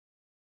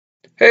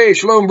Hey,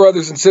 shalom,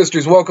 brothers and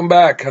sisters. Welcome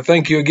back. I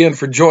thank you again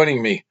for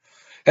joining me.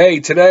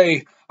 Hey,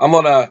 today I'm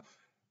going to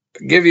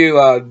give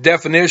you a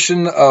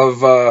definition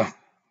of the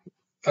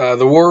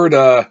word,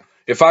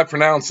 if I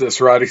pronounce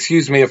this right,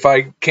 excuse me if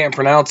I can't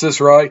pronounce this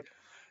right,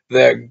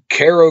 the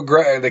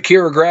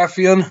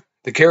Cheirographon.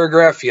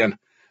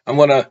 I'm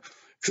going to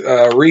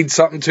read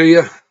something to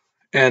you,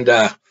 and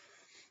I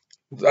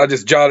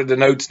just jotted the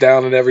notes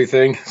down and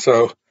everything,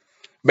 so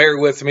bear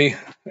with me,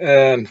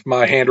 and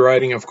my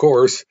handwriting, of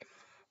course.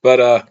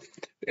 But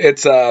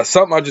it's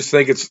something I just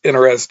think it's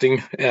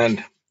interesting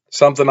and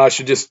something I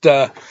should just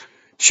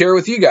share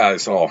with you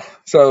guys all.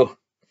 So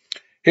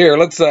here,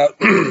 let's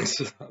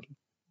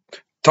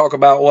talk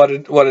about what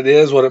it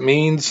is, what it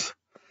means.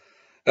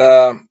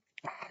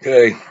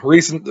 Okay,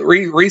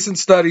 recent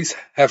studies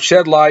have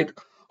shed light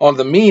on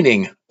the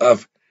meaning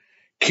of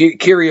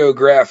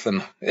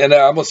Cheirographon, and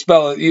I'm gonna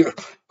spell it. It's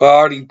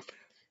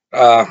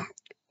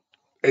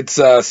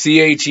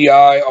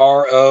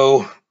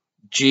Cheirographon.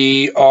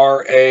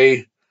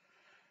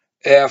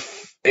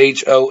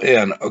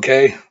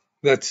 Okay,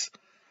 that's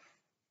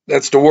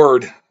the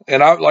word.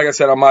 And like I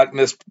said, I might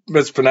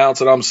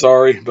mispronounce it. I'm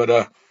sorry,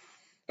 but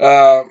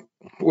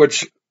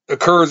which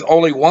occurs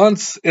only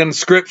once in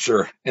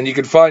Scripture, and you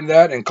can find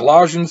that in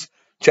Colossians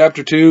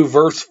chapter 2,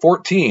 verse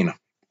 14.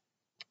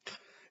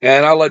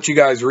 And I'll let you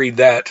guys read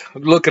that.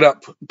 Look it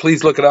up.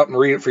 Please look it up and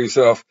read it for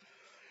yourself.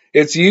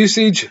 Its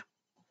usage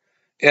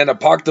in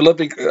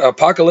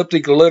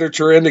apocalyptic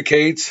literature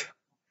indicates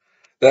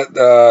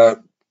that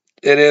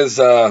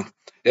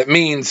it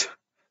means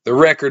the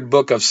record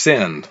book of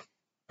sins,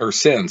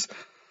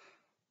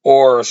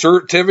 or a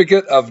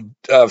certificate of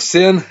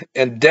sin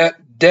and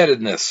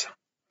debtedness,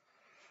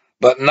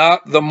 but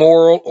not the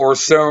moral or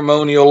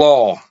ceremonial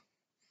law.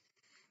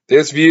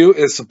 This view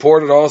is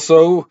supported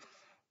also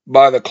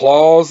by the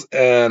clause,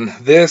 and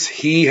this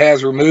he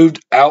has removed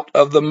out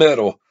of the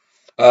middle.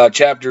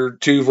 Chapter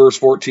 2, verse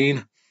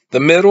 14. The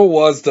middle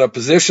was the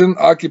position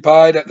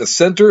occupied at the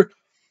center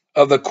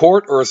of the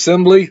court or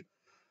assembly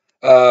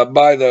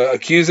by the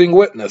accusing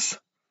witness.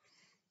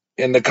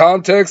 In the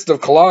context of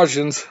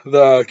Colossians,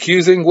 the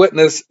accusing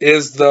witness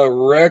is the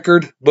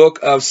record book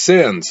of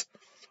sins,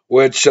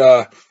 which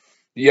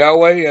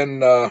Yahweh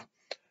and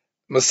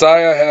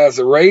Messiah has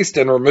erased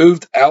and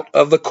removed out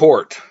of the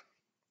court.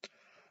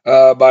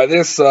 By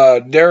this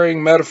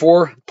daring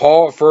metaphor,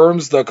 Paul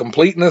affirms the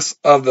completeness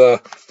of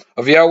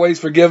Yahweh's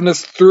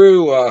forgiveness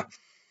through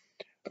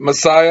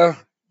Messiah.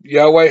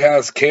 Yahweh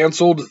has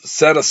canceled,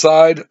 set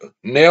aside,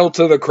 nailed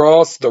to the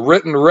cross the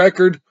written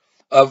record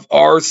of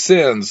our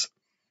sins,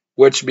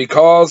 which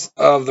because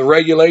of the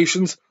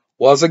regulations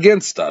was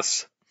against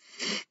us.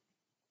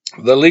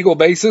 The legal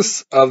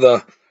basis of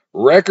the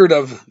record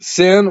of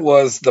sin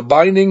was the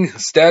binding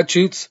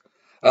statutes,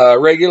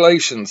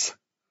 regulations.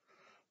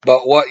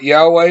 But what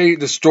Yahweh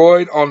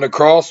destroyed on the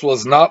cross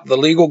was not the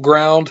legal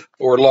ground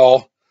or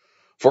law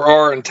for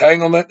our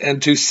entanglement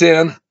into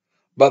sin,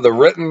 but the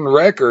written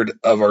record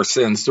of our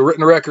sins,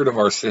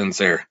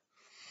 there.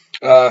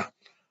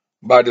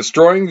 By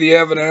destroying the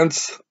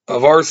evidence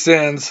of our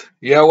sins,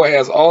 Yahweh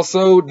has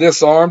also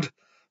disarmed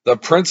the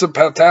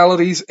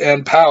principalities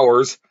and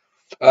powers,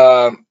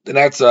 and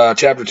that's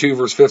chapter 2,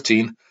 verse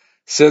 15,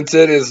 since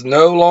it is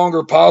no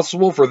longer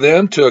possible for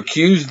them to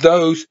accuse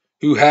those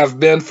who have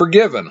been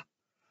forgiven.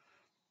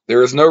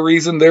 There is no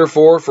reason,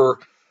 therefore, for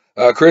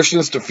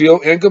Christians to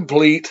feel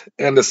incomplete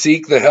and to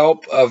seek the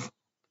help of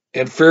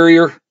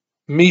inferior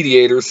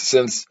mediators,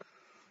 since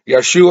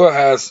Yeshua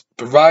has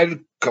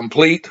provided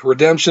complete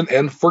redemption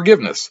and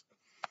forgiveness.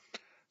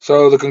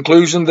 So the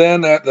conclusion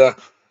then, that the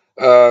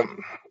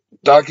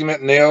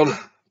document nailed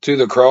to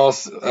the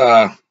cross,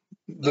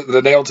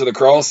 the nail to the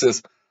cross,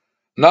 is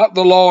not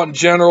the law in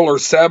general or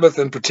Sabbath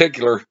in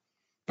particular,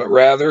 but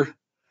rather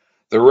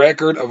the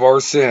record of our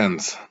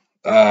sins.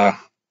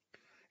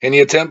 Any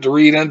attempt to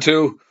read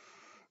into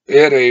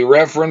it a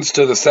reference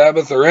to the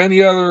Sabbath or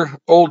any other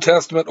Old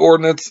Testament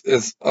ordinance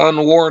is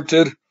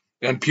unwarranted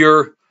and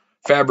pure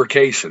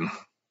fabrication.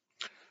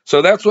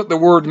 So that's what the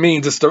word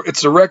means.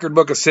 It's the record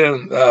book of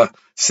sins.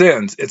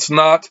 It's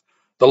not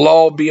the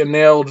law being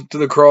nailed to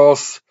the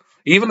cross.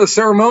 Even the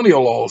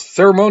ceremonial laws.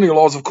 Ceremonial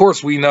laws, of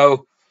course, we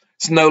know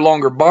it's no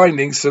longer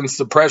binding, since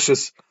the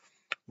precious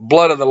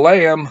blood of the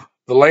Lamb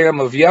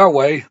of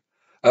Yahweh,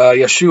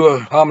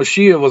 Yeshua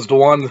HaMashiach, was the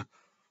one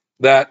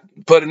that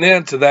put an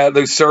end to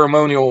those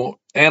ceremonial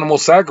animal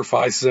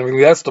sacrifices. I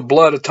mean, that's the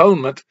blood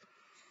atonement.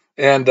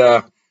 And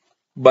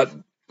but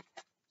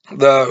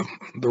the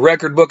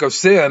record book of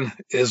sin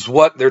is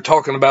what they're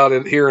talking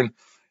about here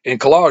in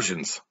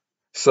Colossians.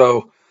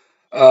 So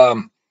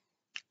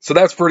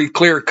that's pretty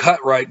clear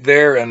cut right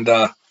there. And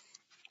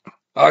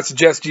I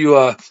suggest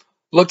you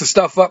look the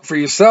stuff up for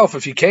yourself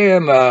if you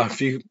can.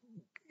 If you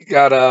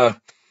got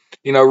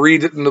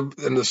read it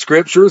in the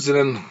scriptures, and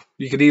then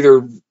you could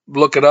either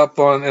look it up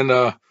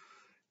online,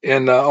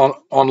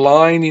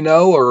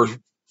 or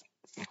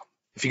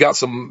if you got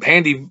some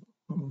handy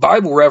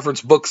Bible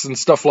reference books and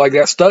stuff like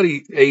that,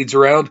 study aids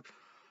around,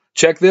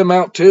 check them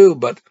out too.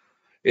 But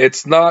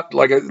It's not,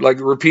 like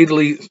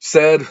repeatedly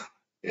said,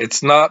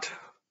 it's not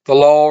the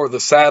law or the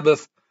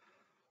Sabbath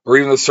or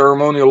even the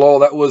ceremonial law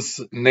that was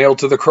nailed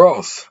to the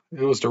cross.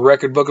 It was the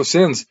record book of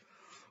sins.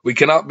 We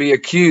cannot be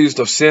accused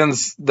of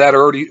sins that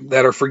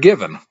are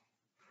forgiven.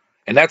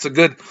 And that's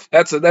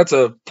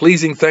a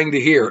pleasing thing to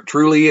hear. It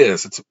truly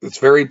is. It's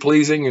very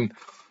pleasing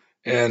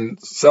and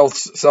self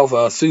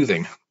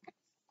soothing.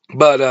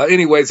 But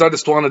anyways, I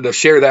just wanted to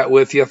share that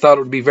with you. I thought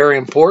it would be very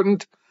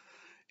important.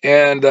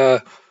 And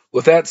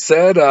with that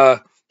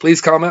said,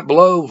 please comment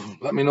below.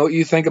 Let me know what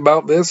you think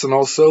about this, and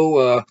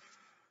also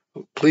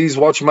please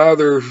watch my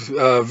other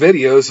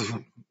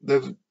videos.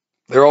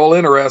 They're all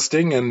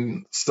interesting,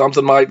 and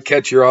something might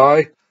catch your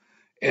eye.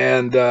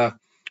 And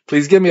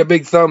please give me a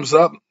big thumbs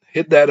up.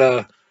 Hit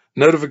that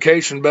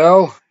notification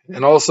bell,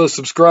 and also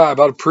subscribe.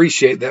 I'd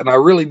appreciate that. And I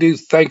really do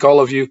thank all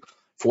of you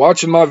for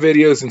watching my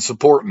videos and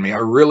supporting me. I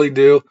really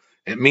do.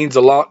 It means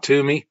a lot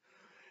to me.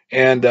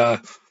 And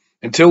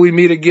until we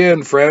meet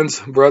again, friends,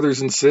 brothers,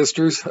 and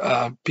sisters,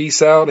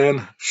 peace out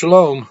and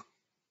shalom.